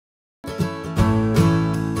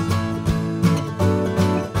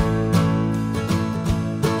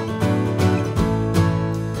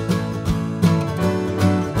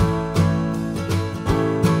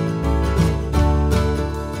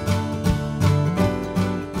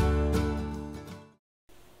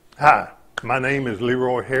Hi, my name is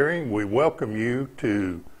Leroy Herring. We welcome you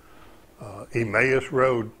to Emmaus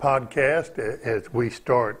Road podcast as we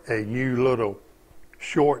start a new little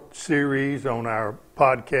short series on our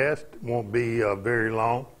podcast. It won't be very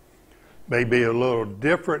long. Maybe a little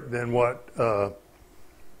different than what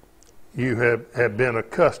you have been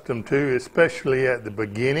accustomed to, especially at the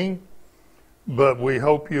beginning. But we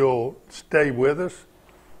hope you'll stay with us.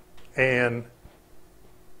 And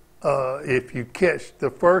if you catch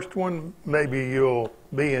the first one, maybe you'll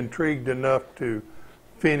be intrigued enough to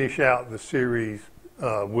finish out the series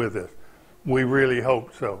with us. We really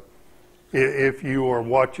hope so. If you are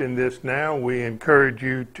watching this now, we encourage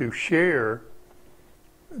you to share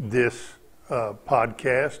this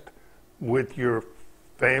podcast with your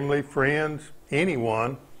family, friends,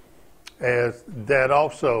 anyone, as that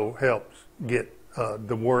also helps get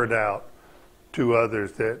the word out to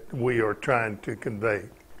others that we are trying to convey.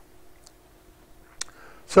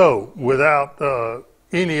 So, without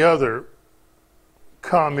any other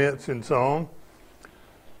comments and so on,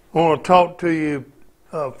 I want to talk to you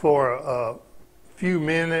for a few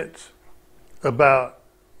minutes about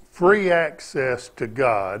free access to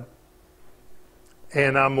God,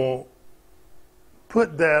 and I'm going to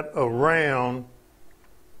put that around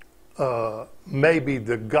maybe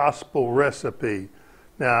the gospel recipe.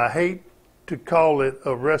 Now, I hate to call it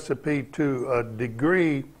a recipe to a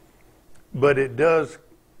degree, but it does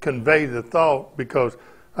convey the thought, because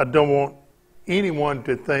I don't want anyone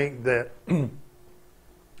to think that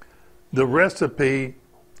the recipe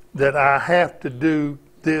that I have to do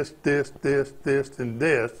this, and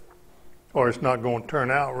this, or it's not going to turn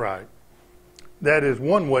out right. That is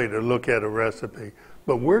one way to look at a recipe.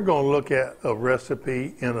 But we're going to look at a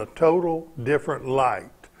recipe in a total different light.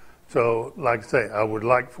 So, like I say, I would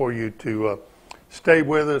like for you to stay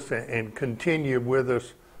with us and continue with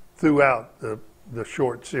us throughout the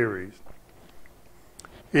short series.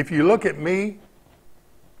 If you look at me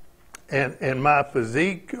and my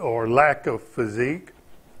physique or lack of physique,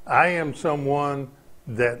 I am someone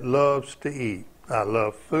that loves to eat. I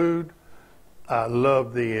love food. I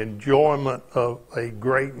love the enjoyment of a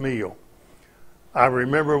great meal. I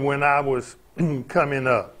remember when I was coming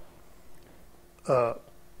up,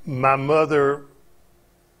 my mother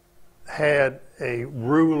had a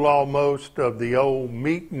rule almost of the old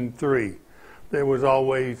meat and three. There was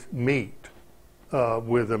always meat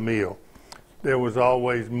with a meal. There was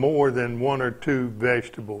always more than one or two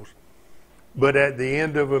vegetables. But at the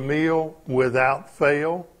end of a meal, without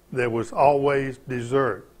fail, there was always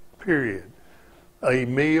dessert, period. A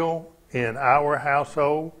meal in our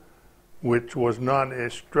household, which was not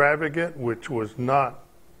extravagant, which was not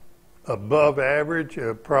above average,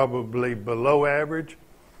 probably below average.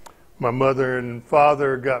 My mother and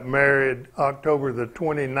father got married October the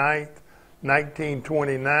 29th,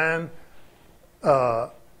 1929,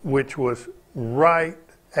 which was right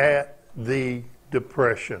at the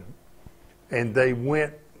Depression. And they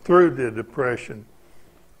went through the Depression.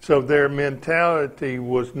 So their mentality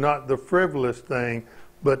was not the frivolous thing,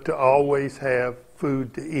 but to always have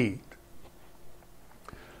food to eat.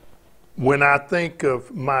 When I think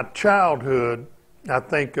of my childhood, I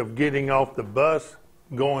think of getting off the bus,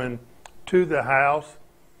 going to the house,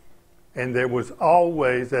 and there was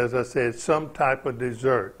always, as I said, some type of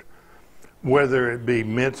dessert, whether it be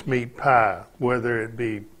mincemeat pie, whether it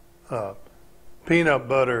be peanut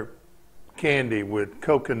butter candy with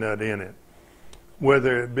coconut in it,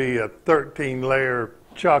 whether it be a 13-layer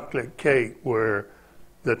chocolate cake where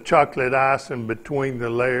the chocolate icing between the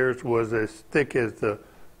layers was as thick as the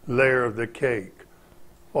layer of the cake,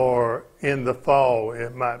 or in the fall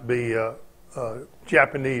it might be a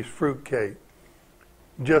Japanese fruit cake.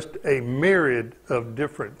 Just a myriad of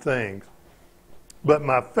different things. But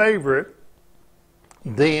my favorite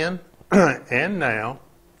then and now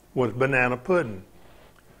was banana pudding.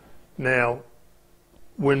 Now,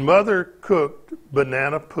 when Mother cooked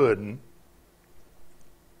banana pudding,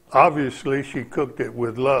 obviously she cooked it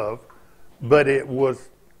with love, but it was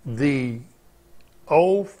the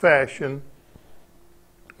old-fashioned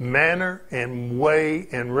manner and way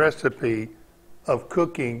and recipe of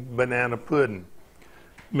cooking banana pudding,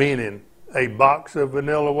 meaning a box of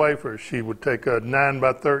vanilla wafers. She would take a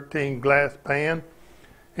 9x13 glass pan,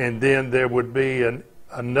 and then there would be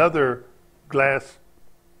another glass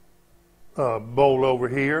bowl over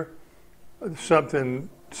here, something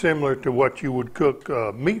similar to what you would cook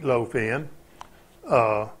meatloaf in.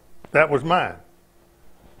 That was mine.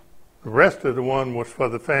 The rest of the one was for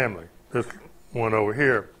the family. This one over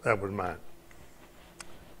here, that was mine.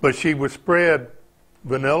 But she would spread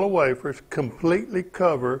vanilla wafers, completely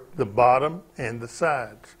cover the bottom and the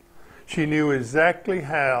sides. She knew exactly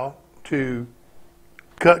how to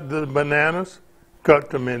cut the bananas, cut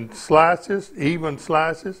them in slices, even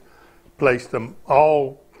slices, place them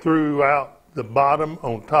all throughout the bottom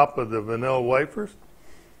on top of the vanilla wafers.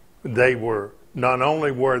 They were, not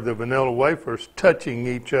only were the vanilla wafers touching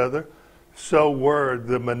each other, so were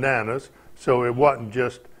the bananas. So it wasn't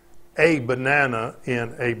just a banana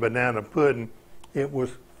in a banana pudding, it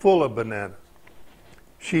was full of bananas.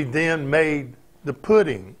 She then made the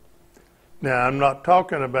pudding. Now, I'm not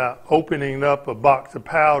talking about opening up a box of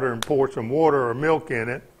powder and pour some water or milk in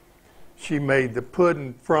it. She made the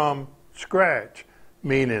pudding from scratch,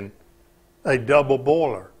 meaning a double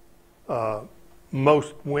boiler.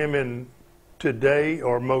 Most women today,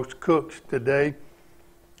 or most cooks today,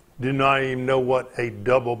 do not even know what a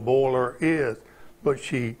double boiler is, but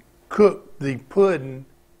she cooked the pudding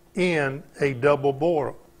in a double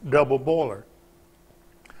boiler.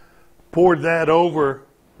 Poured that over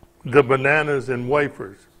the bananas and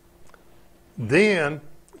wafers. Then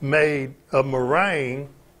made a meringue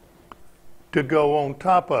to go on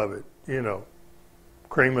top of it. You know,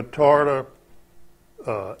 cream of tartar,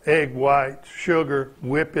 egg whites, sugar,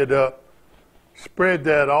 whip it up. Spread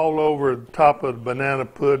that all over the top of the banana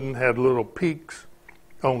pudding, had little peaks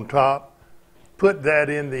on top. Put that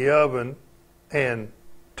in the oven and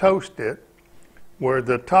toast it, where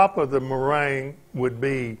the top of the meringue would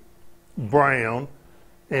be brown,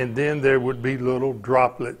 and then there would be little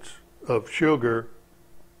droplets of sugar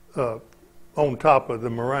on top of the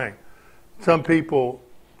meringue. Some people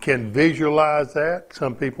can visualize that.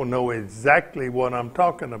 Some people know exactly what I'm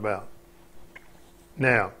talking about.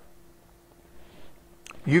 Now,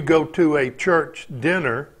 you go to a church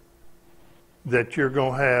dinner that you're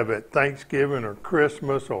going to have at Thanksgiving or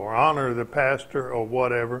Christmas or honor the pastor or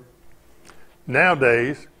whatever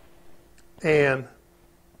nowadays, and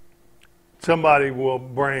somebody will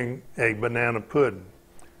bring a banana pudding.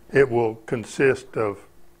 It will consist of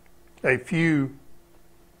a few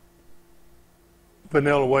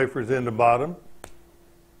vanilla wafers in the bottom,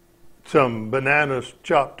 some bananas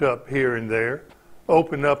chopped up here and there,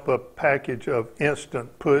 open up a package of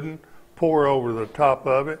instant pudding, pour over the top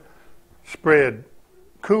of it, spread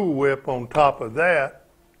Cool Whip on top of that,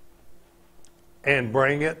 and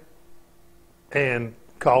bring it and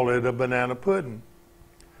call it a banana pudding.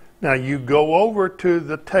 Now you go over to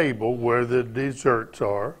the table where the desserts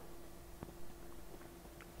are,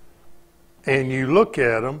 and you look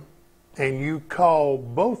at them, and you call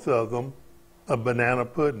both of them a banana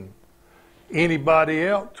pudding. Anybody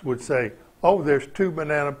else would say, oh, there's two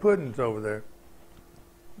banana puddings over there.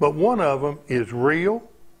 But one of them is real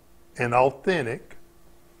and authentic.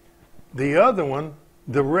 The other one,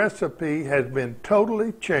 the recipe has been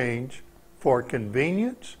totally changed for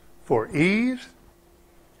convenience, for ease,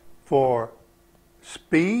 for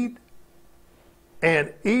speed,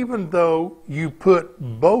 and even though you put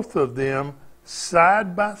both of them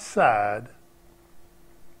side by side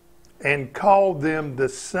and call them the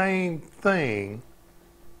same thing,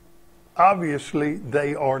 obviously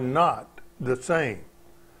they are not the same.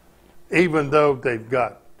 Even though they've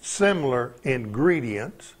got similar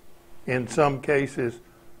ingredients, in some cases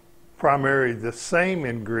primarily the same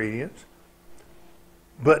ingredients,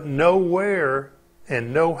 but nowhere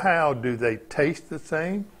and no how do they taste the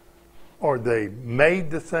same or they made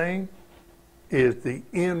the same. Is the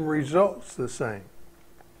end results the same?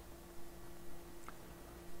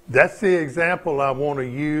 That's the example I want to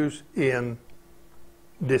use in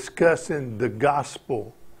discussing the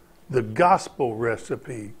gospel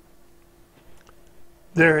recipe.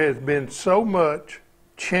 There has been so much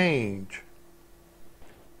change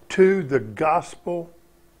to the gospel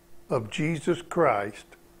of Jesus Christ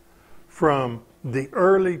from the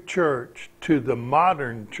early church to the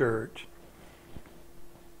modern church.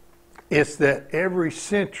 It's that every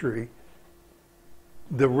century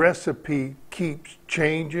the recipe keeps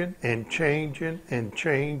changing and changing and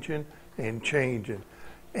changing and changing.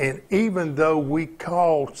 And even though we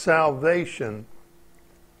call salvation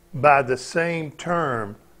by the same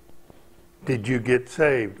term, did you get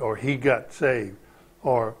saved, or he got saved,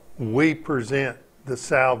 or we present the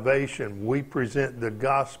salvation, we present the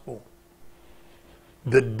gospel.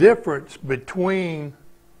 The difference between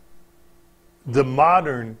the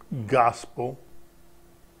modern gospel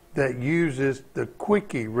that uses the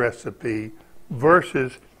quickie recipe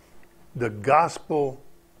versus the gospel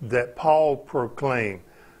that Paul proclaimed,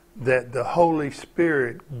 that the Holy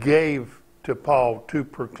Spirit gave to Paul to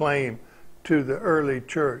proclaim to the early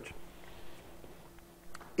church,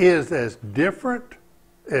 is as different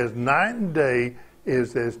as night and day,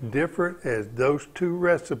 is as different as those two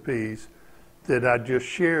recipes that I just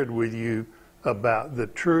shared with you about the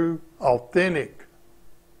true, authentic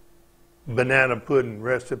banana pudding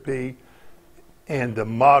recipe and the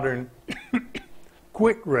modern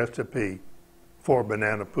quick recipe for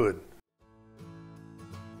banana pudding.